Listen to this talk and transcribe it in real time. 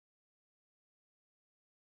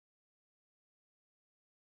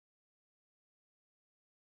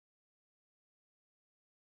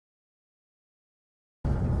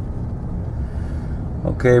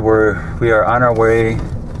Okay, we are on our way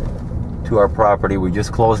to our property. We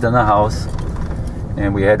just closed on the house,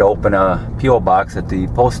 and we had to open a P.O. box at the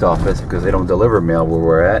post office because they don't deliver mail where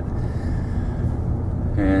we're at.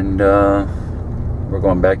 And we're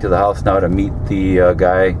going back to the house now to meet the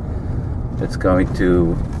guy that's going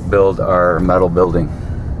to build our metal building.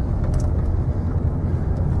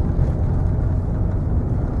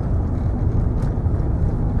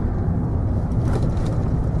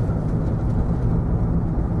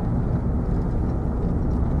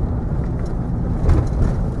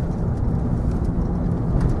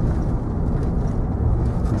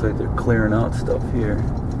 Looks like they're clearing out stuff here.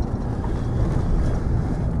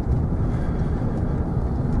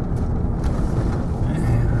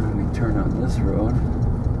 And let me turn on this road.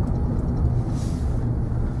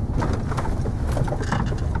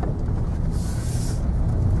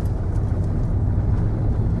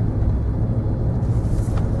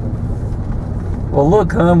 Well,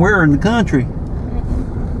 look, we're in the country.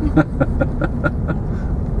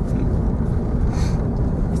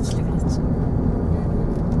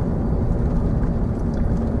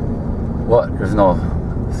 What? There's no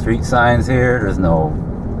street signs here. There's no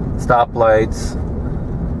stoplights.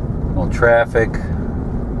 No traffic.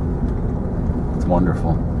 It's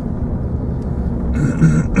wonderful.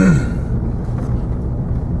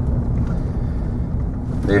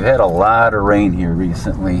 They've had a lot of rain here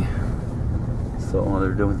recently. So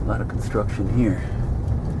they're doing a lot of construction here.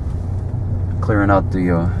 Clearing out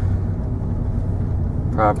the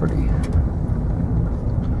property.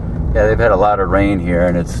 Yeah, they've had a lot of rain here,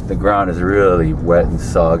 and the ground is really wet and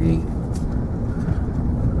soggy.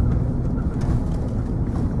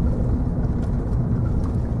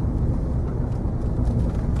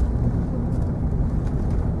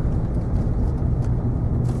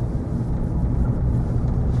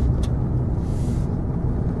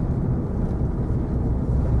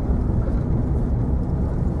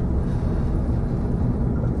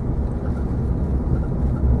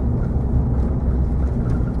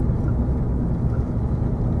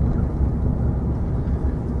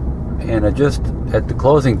 And just at the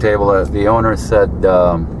closing table, the owner said,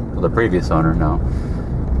 the previous owner now,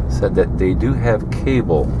 said that they do have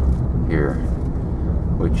cable here,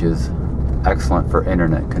 which is excellent for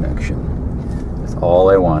internet connection. That's all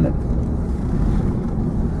I wanted.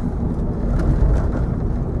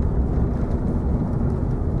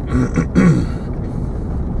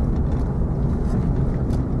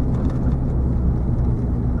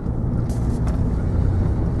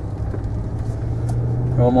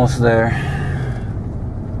 Almost there.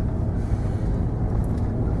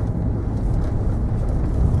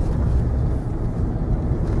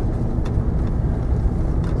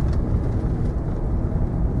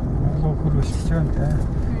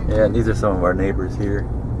 Yeah, and these are some of our neighbors here.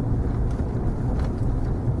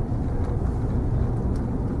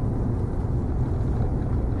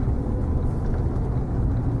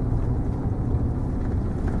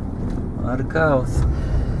 A lot of cows.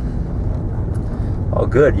 Oh,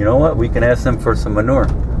 good. You know what? We can ask them for some manure.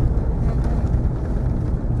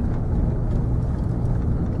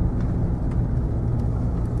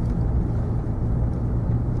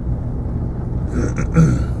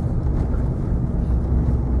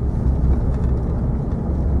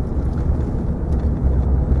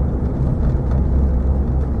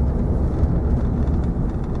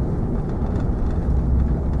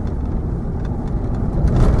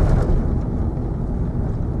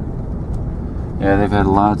 Yeah, they've had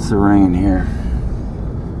lots of rain here.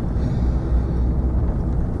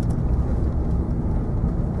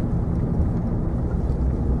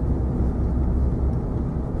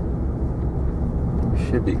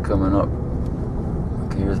 Should be coming up.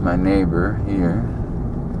 Okay, here's my neighbor here.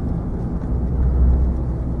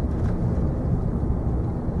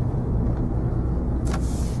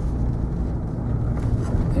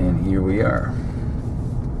 And here we are.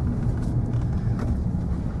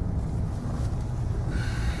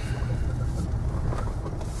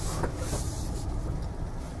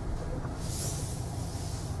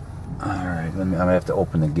 Alright, I'm gonna have to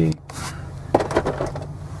open the gate.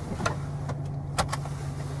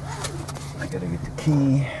 I gotta get the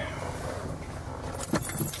key.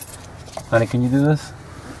 Honey, can you do this?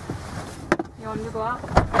 You want me to go out?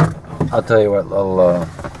 I'll tell you what,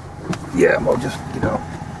 yeah, we'll just get out.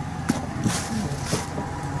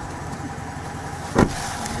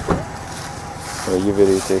 Yeah, you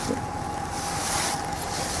videotape it.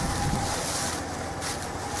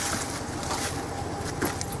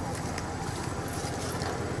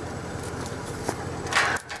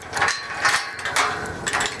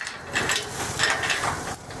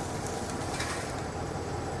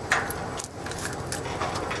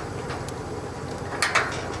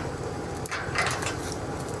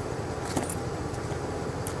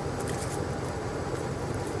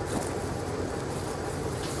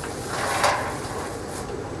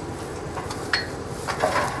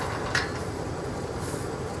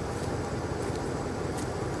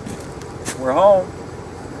 We're home.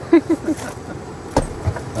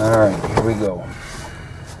 Alright, here we go.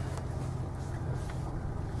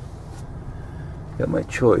 Got my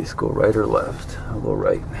choice, go right or left. I'll go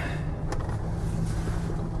right.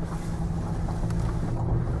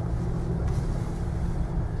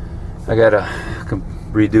 I gotta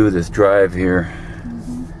redo this drive here.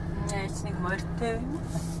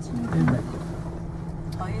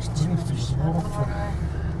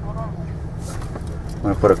 I'm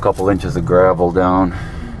gonna put a couple inches of gravel down,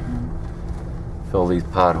 fill these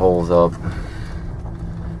potholes up.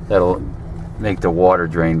 That'll make the water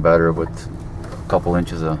drain better with a couple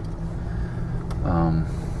inches of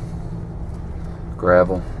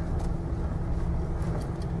gravel.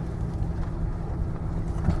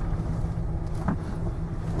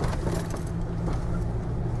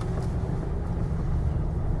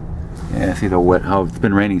 Yeah, see the wet, how it's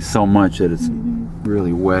been raining so much that it's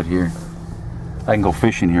really wet here. I can go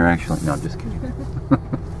fishing here actually. No, I'm just kidding.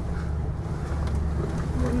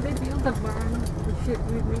 When they build the barn,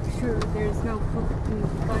 we make sure there's no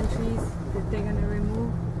pine trees that they're gonna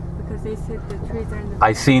remove because they said the trees are in the.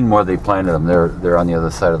 I seen where they planted them. They're on the other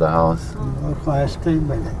side of the house.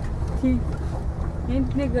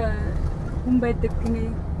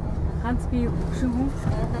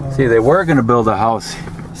 See, they were going to build a house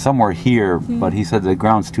somewhere here, but he said the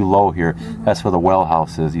ground's too low here. That's where the well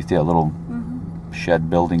house is. You see that little shed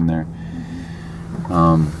building there.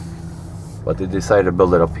 But they decided to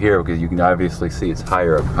build it up here because you can obviously see it's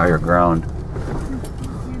higher ground.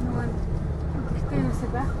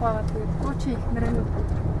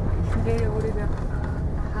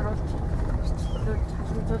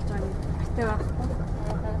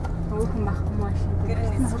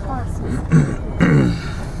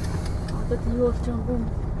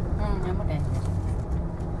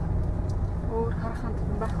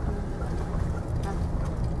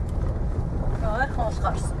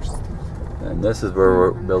 And this is where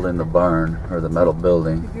we're building the barn, or the metal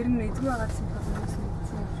building.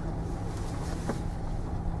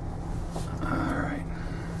 Alright.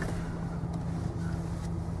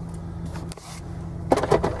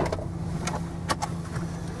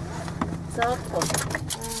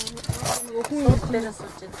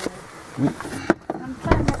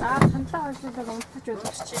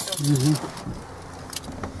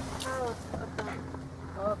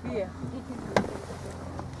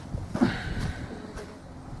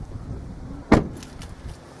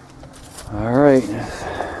 Alright,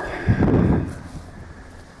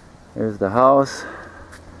 there's the house.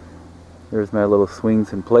 There's my little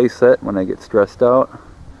swings and play set when I get stressed out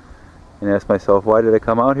and ask myself, why did I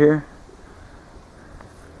come out here?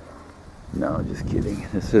 No, just kidding.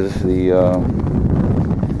 This is the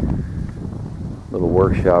little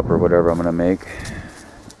workshop or whatever I'm gonna make.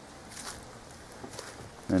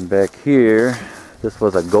 And back here, this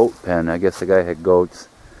was a goat pen. I guess the guy had goats.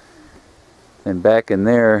 And back in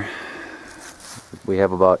there, we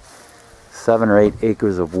have about 7 or 8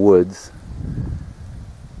 acres of woods.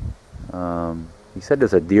 He said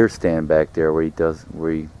there's a deer stand back there where he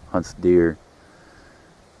hunts deer,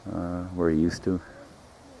 where he used to.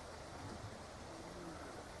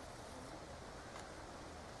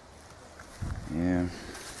 Yeah.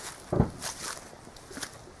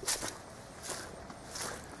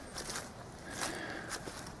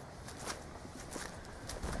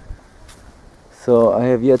 So I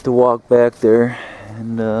have yet to walk back there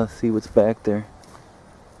and see what's back there.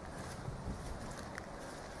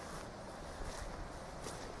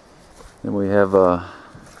 Then we have a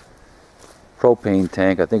propane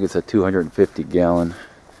tank. I think it's a 250 gallon.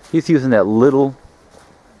 He's using that little,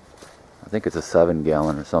 I think it's a 7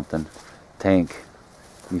 gallon or something, tank.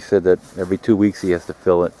 He said that every 2 weeks he has to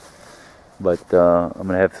fill it. But I'm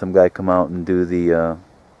gonna have some guy come out and do the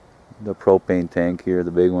propane tank here,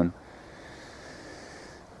 the big one.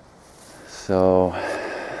 So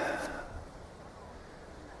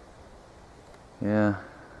yeah,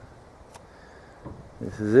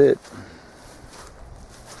 this is it.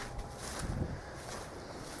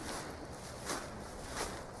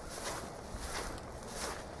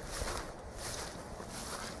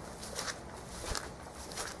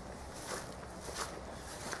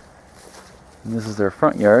 And this is their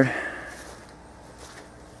front yard.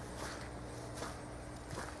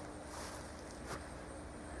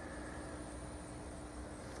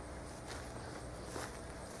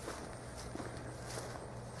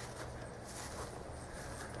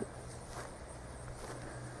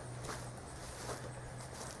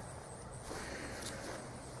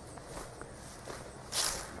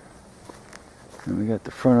 And we got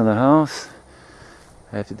the front of the house.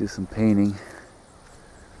 I have to do some painting.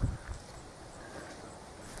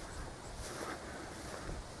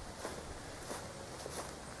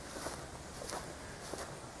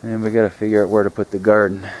 And we gotta figure out where to put the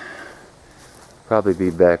garden. Probably be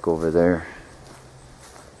back over there.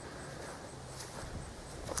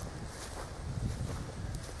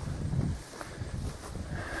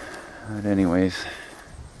 But anyways,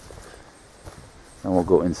 now we'll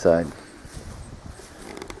go inside.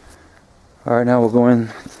 Alright, now we'll go in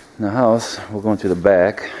the house. We're going through the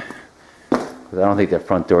back, because I don't think that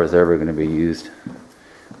front door is ever going to be used.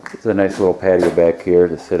 It's a nice little patio back here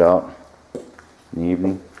to sit out in the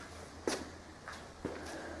evening.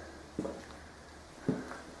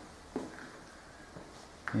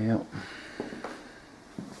 Yep.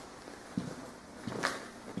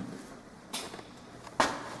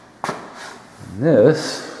 And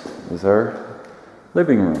this is our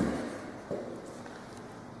living room.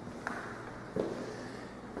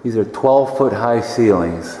 These are 12-foot high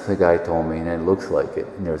ceilings, the guy told me, and it looks like it.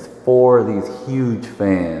 And there's 4 of these huge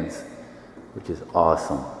fans, which is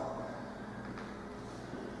awesome.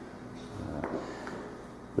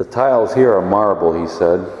 The tiles here are marble, he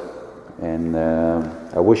said, and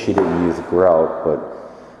I wish he didn't use grout, but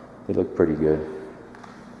they look pretty good.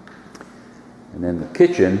 And then the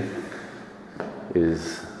kitchen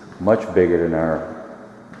is much bigger than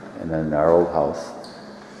our old house.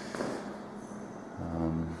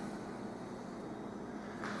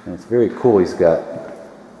 And it's very cool. He's got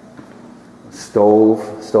stove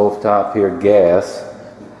top here, gas,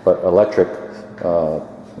 but electric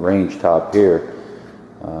range top here,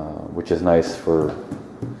 which is nice for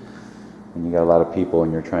when you got a lot of people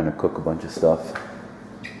and you're trying to cook a bunch of stuff.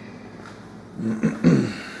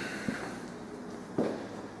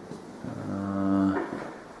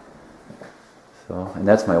 And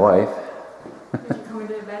that's my wife. Did you come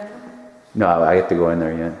into the bedroom? No, I have to go in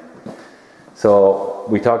there yet. So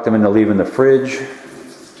we talked them into leaving the fridge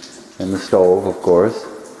and the stove, of course.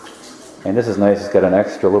 And this is nice. It's got an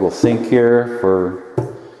extra little sink here for,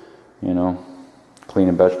 you know,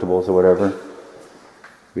 cleaning vegetables or whatever,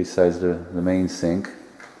 besides the main sink.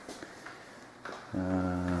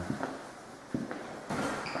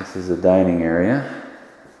 This is the dining area.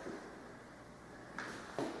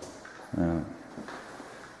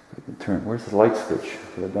 Turn. Where's the light switch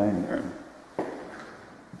for the dining room?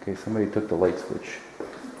 Okay, somebody took the light switch.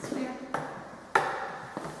 It's here.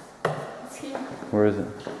 It's here. Where is it?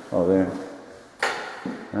 Oh, there.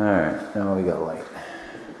 Alright, now we got light.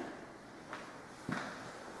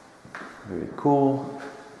 Very cool.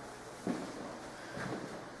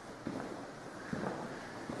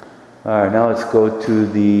 Alright, now let's go to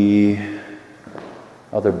the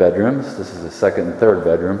other bedrooms. This is the second and third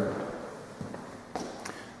bedroom.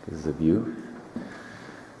 This is the view.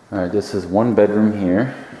 Alright, this is one bedroom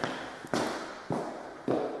here.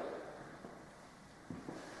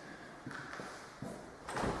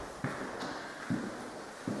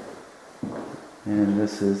 And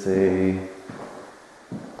this is a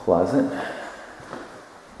closet.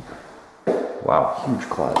 Wow, huge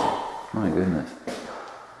closet. My goodness.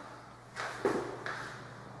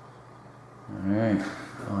 Alright,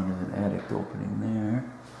 oh, there's an attic opening there.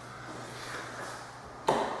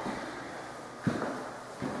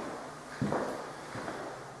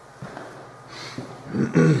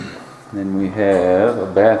 Then we have a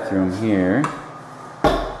bathroom here.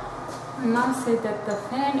 My mom said that the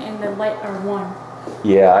fan and the light are one.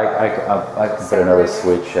 Yeah, I can put another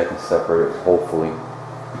switch. I can separate it, hopefully.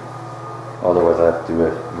 Otherwise I have to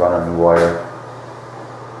run a new wire.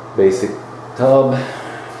 Basic tub.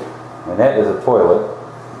 And that is a toilet.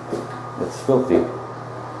 It's filthy.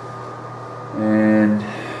 And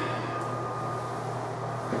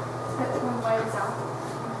That's one by itself.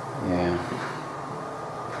 yeah.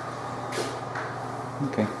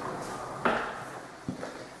 Okay.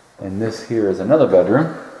 And this here is another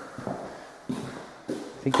bedroom. I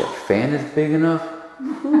think that fan is big enough.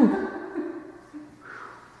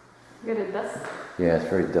 Get it dust. Yeah, it's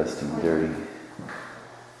very dusty and dirty.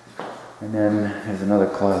 And then there's another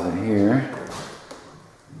closet here.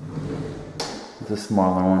 It's a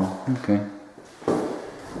smaller one. Okay.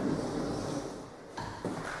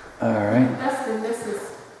 Alright. Dustin, this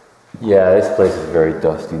is. Yeah, this place is very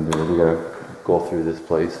dusty and dirty. We gotta go through this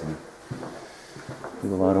place and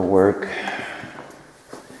do a lot of work.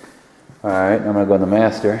 Alright, I'm gonna go in the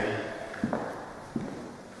master.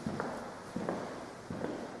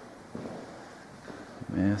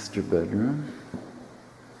 Master bedroom.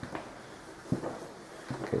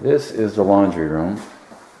 Okay, this is the laundry room.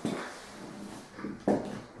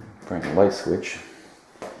 Turn the light switch.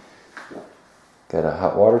 Got a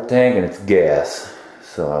hot water tank and it's gas,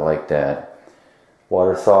 so I like that.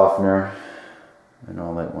 Water softener and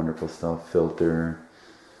all that wonderful stuff. Filter.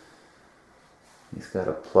 He's got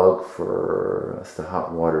a plug for that's the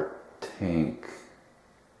hot water tank.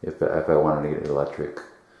 If I wanted to get electric.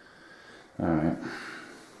 All right.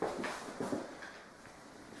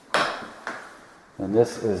 And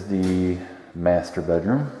this is the master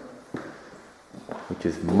bedroom, which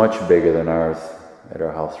is much bigger than ours at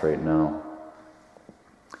our house right now.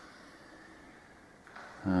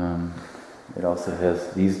 It also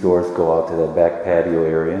has, these doors go out to the back patio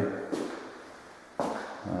area.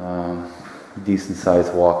 Decent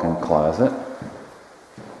sized walk-in closet.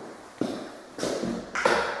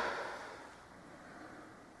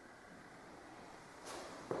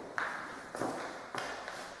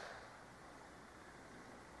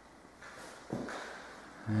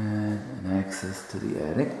 And an access to the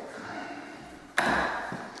attic.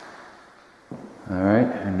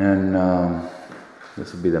 Alright, and then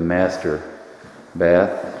this would be the master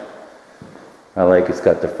bath. I like it's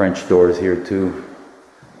got the French doors here too.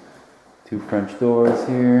 Two French doors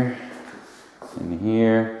here and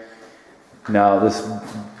here. Now this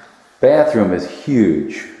bathroom is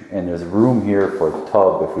huge and there's room here for a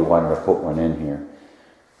tub if we wanted to put one in here.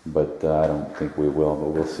 But I don't think we will, but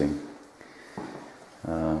we'll see.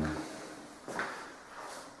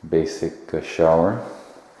 Basic shower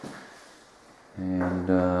and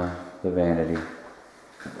the vanity.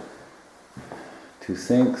 Two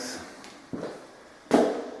sinks.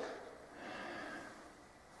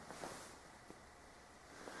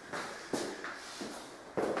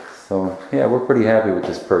 So yeah, we're pretty happy with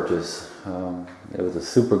this purchase. It was a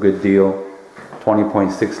super good deal.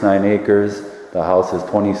 20.69 acres. The house is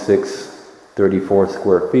 2634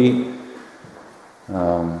 square feet.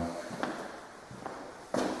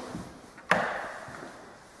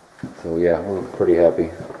 So yeah, we're pretty happy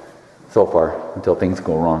so far until things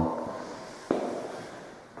go wrong.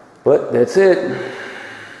 But that's it.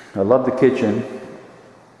 I love the kitchen.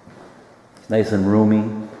 It's nice and roomy.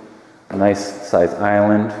 A nice size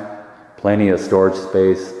island. Plenty of storage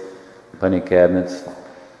space. Plenty of cabinets.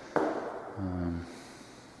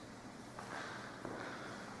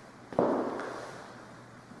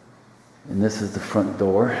 And this is the front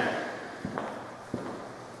door.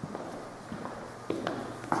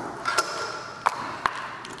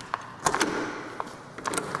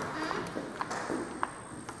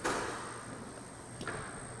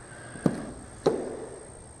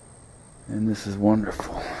 And this is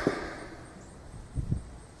wonderful.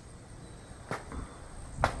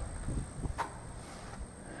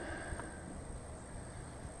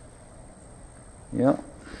 Yep,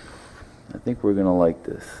 I think we're gonna like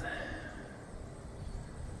this.